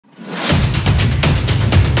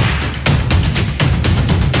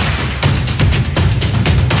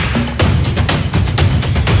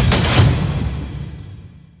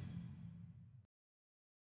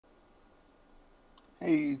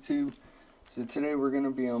YouTube? So today we're going to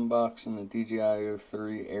be unboxing the DJI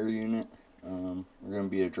 03 air unit. We're going to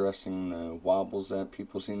be addressing the wobbles that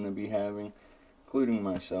people seem to be having, including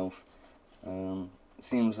myself. It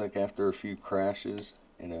seems like after a few crashes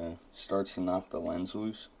it starts to knock the lens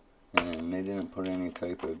loose, and they didn't put any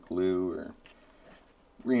type of glue or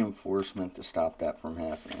reinforcement to stop that from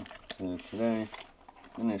happening. So today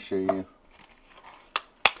I'm going to show you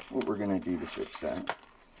what we're going to do to fix that.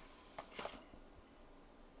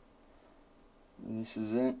 This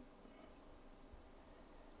is it.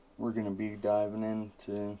 We're going to be diving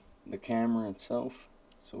into the camera itself.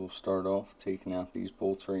 So we'll start off taking out these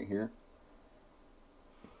bolts right here.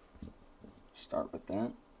 Start with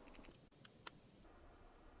that.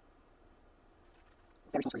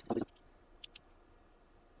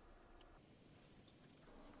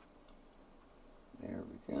 There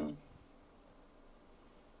we go.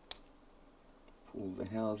 Pull the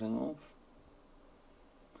housing off.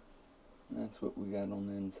 That's what we got on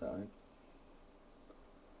the inside.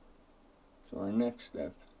 So our next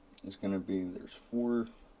step is going to be, there's four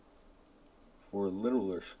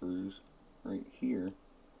littler screws right here,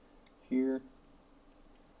 here,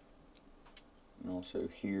 and also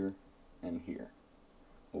here and here.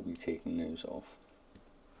 We'll be taking those off.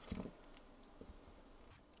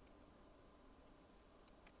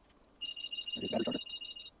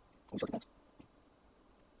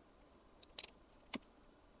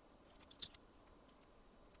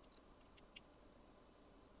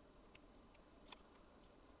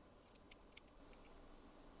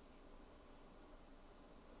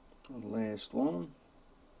 The last one.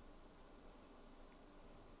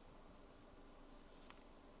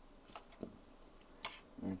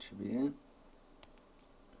 That should be it.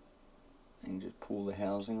 And just pull the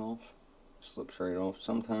housing off. Slips right off.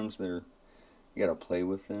 Sometimes you gotta play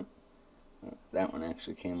with it. That one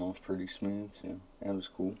actually came off pretty smooth, so that was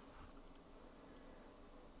cool.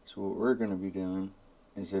 So what we're gonna be doing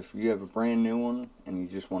is, if you have a brand new one and you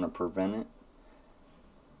just want to prevent it,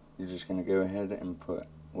 you're just gonna go ahead and put,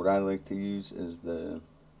 what I like to use is the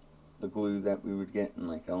glue that we would get in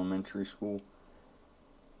like elementary school.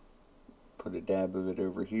 Put a dab of it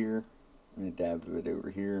over here and a dab of it over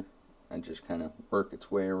here, and just kind of work its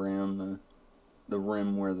way around the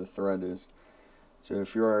rim where the thread is. So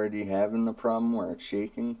if you're already having the problem where it's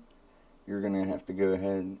shaking, you're gonna have to go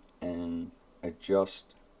ahead and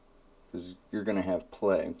adjust, because you're gonna have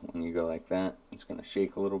play when you go like that. It's gonna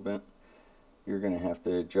shake a little bit. You're gonna have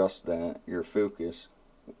to adjust your focus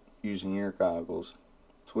using your goggles.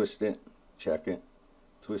 Twist it, check it,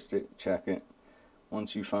 twist it, check it.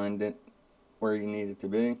 Once you find it where you need it to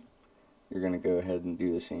be, you're going to go ahead and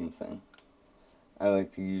do the same thing. I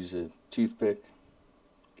like to use a toothpick,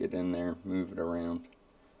 get in there, move it around.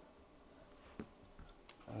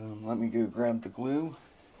 Let me go grab the glue.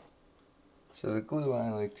 So the glue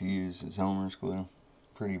I like to use is Elmer's glue.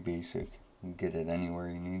 Pretty basic. You can get it anywhere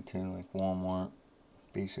you need to, like Walmart,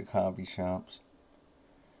 basic hobby shops.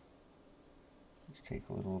 Just take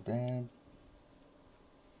a little dab.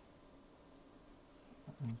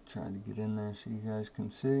 I'll try to get in there so you guys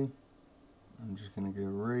can see. I'm just going to go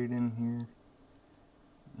right in here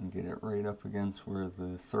and get it right up against where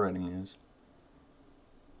the threading is.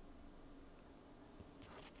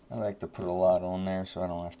 I like to put a lot on there so I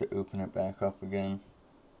don't have to open it back up again.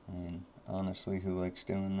 I mean, honestly, who likes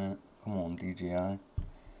doing that? Come on, DJI.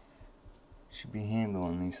 Should be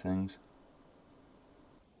handling these things.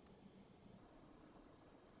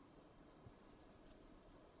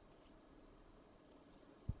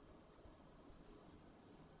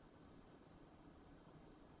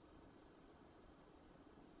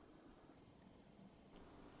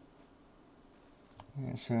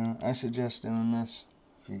 Yeah, so I suggest doing this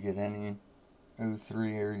if you get any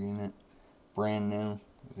 03 air unit brand new.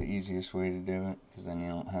 It's the easiest way to do it, because then you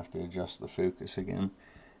don't have to adjust the focus again.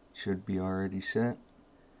 It should be already set.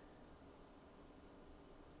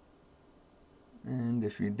 And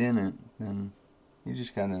if you didn't, then you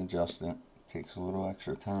just gotta adjust it. It takes a little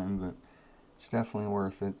extra time, but it's definitely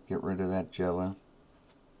worth it. Get rid of that jello.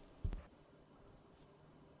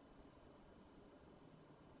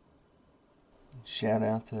 Shout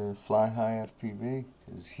out to Fly High FPV,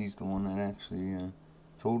 because he's the one that actually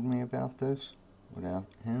told me about this. Without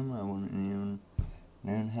him, I wouldn't even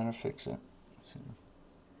known how to fix it. So,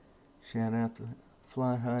 shout out to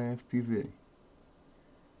Fly High FPV.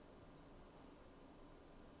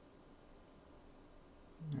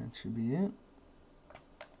 That should be it.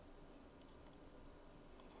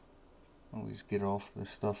 Always get off the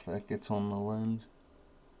stuff that gets on the lens,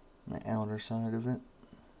 on the outer side of it.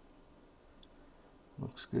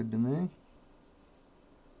 Looks good to me.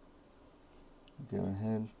 Go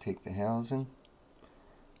ahead, take the housing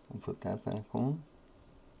and put that back on.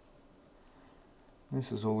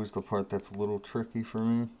 This is always the part that's a little tricky for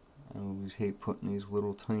me. I always hate putting these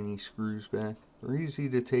little tiny screws back. They're easy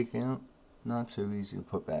to take out, not so easy to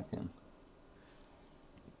put back in.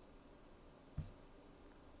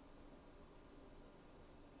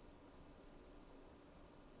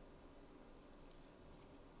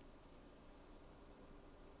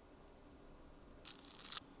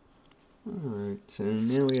 Alright, so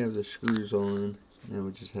now we have the screws on. Now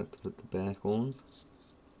we just have to put the back on.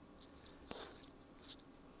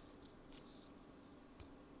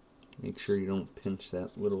 Make sure you don't pinch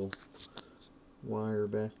that little wire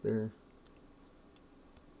back there.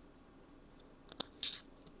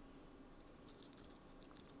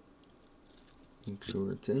 Make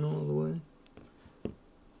sure it's in all the way.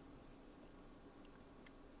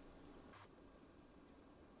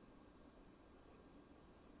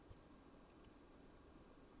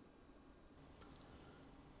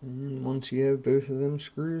 And once you have both of them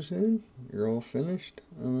screws in, you're all finished.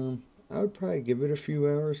 I would probably give it a few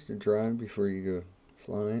hours to dry before you go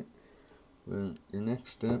fly it. But your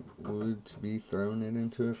next step would be throwing it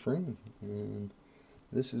into a frame. And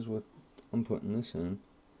this is what I'm putting this in.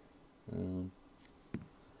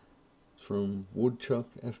 It's from Woodchuck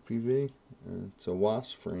FPV. It's a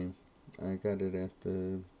wasp frame. I got it at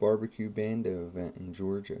the barbecue bando event in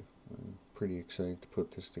Georgia. I'm pretty excited to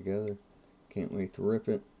put this together. Can't wait to rip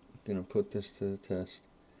it. Gonna put this to the test.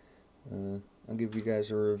 I'll give you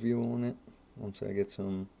guys a review on it once I get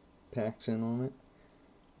some packs in on it.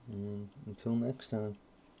 And until next time.